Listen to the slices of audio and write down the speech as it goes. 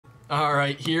All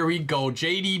right, here we go.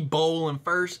 jdbolin,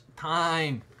 first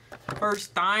time.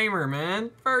 First timer,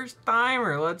 man. First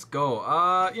timer. Let's go.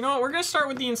 You know what? We're going to start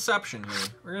with the inception here.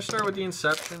 We're going to start with the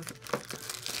inception.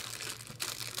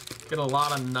 Get a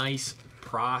lot of nice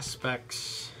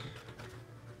prospects.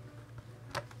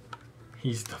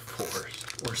 He's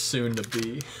divorced. Or soon to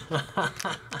be.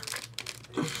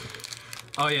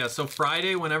 Oh yeah, so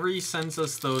Friday, whenever he sends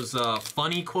us those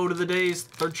funny quote of the days,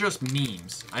 they're just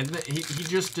memes. He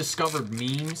just discovered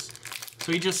memes,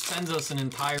 so he just sends us an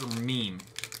entire meme.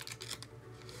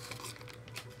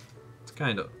 It's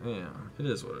kind of, yeah, it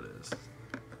is what it is.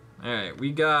 All right,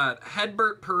 we got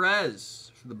Hedbert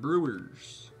Perez for the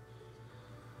Brewers.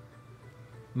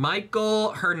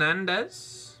 Michael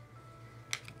Hernandez.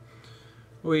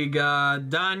 We got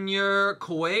Daniel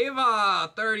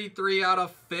Cueva, 33 out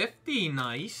of 50.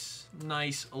 Nice.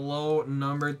 Nice low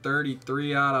number,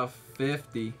 33 out of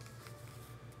 50.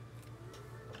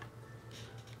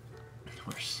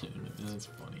 Or soon. That's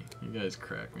funny. You guys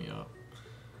crack me up.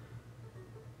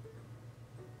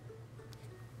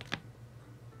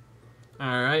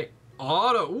 All right.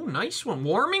 Auto. Ooh, nice one.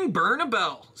 Warming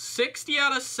Bernabel, 60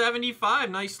 out of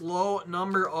 75. Nice low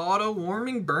number auto.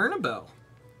 Warming Bernabel.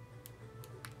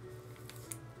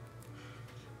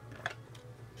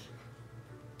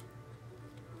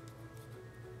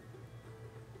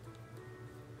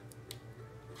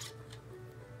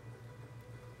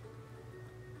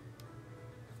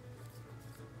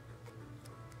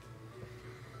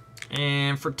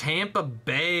 And for Tampa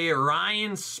Bay,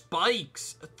 Ryan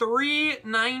Spikes,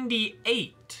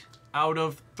 398 out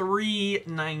of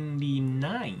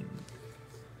 399.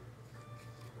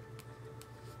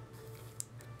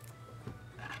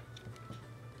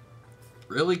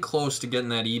 Really close to getting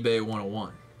that eBay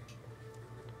 101.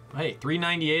 Hey,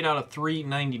 398 out of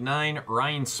 399,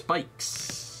 Ryan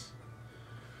Spikes.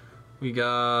 We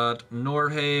got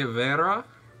Norge Vera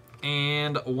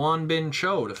and Juan Bin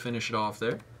Cho to finish it off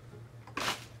there.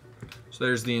 So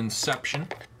there's the inception.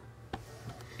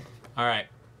 All right,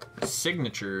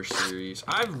 signature series.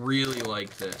 I've really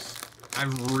liked this.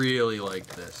 I've really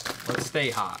liked this. Let's stay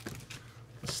hot.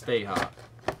 Let's stay hot.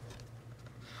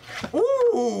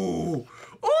 Ooh!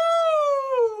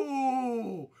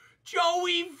 Ooh!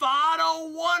 Joey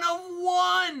Votto, 1 of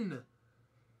 1.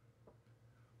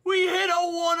 We hit a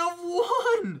 1 of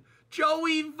 1.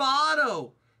 Joey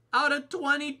Votto out of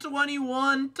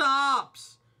 2021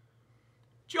 Topps.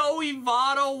 Joey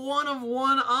Votto, 1 of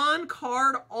 1 on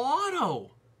card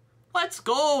auto. Let's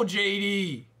go,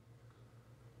 JD.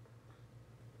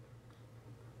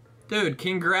 Dude,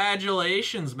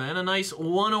 congratulations, man. A nice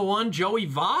 101 Joey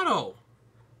Votto.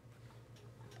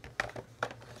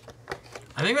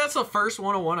 I think that's the first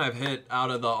 101 I've hit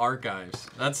out of the archives.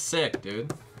 That's sick,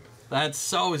 dude. That's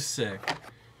so sick.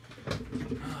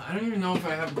 I don't even know if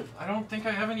I have... I don't think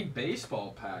I have any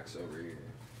baseball packs over here.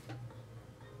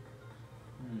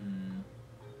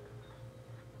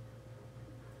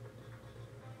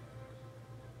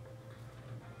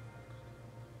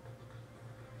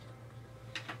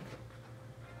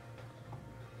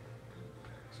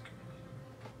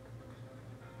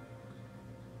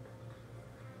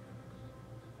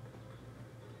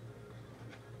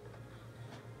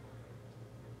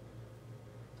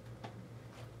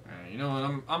 You know what?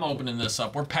 I'm opening this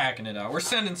up. We're packing it out. We're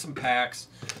sending some packs.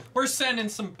 We're sending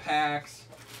some packs.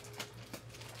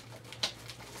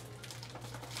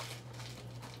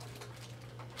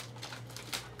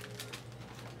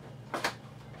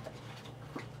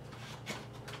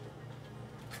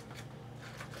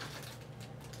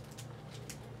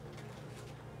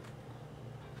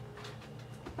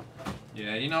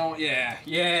 Yeah, you know,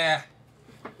 yeah.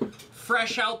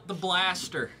 Fresh out the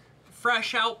blaster.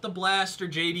 Fresh out the blaster,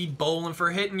 jdbolin,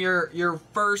 for hitting your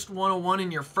first 101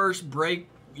 in your first break,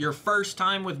 your first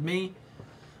time with me.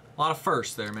 A lot of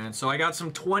firsts there, man. So I got some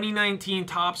 2019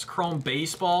 Topps Chrome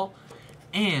Baseball,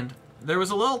 and there was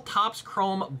a little Topps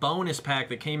Chrome bonus pack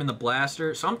that came in the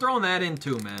blaster, so I'm throwing that in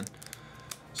too, man.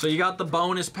 So you got the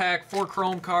bonus pack, 4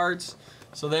 Chrome cards.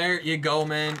 So there you go,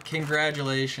 man.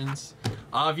 Congratulations.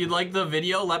 If you'd like the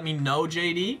video, let me know,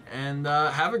 JD, and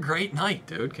have a great night,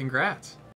 dude. Congrats.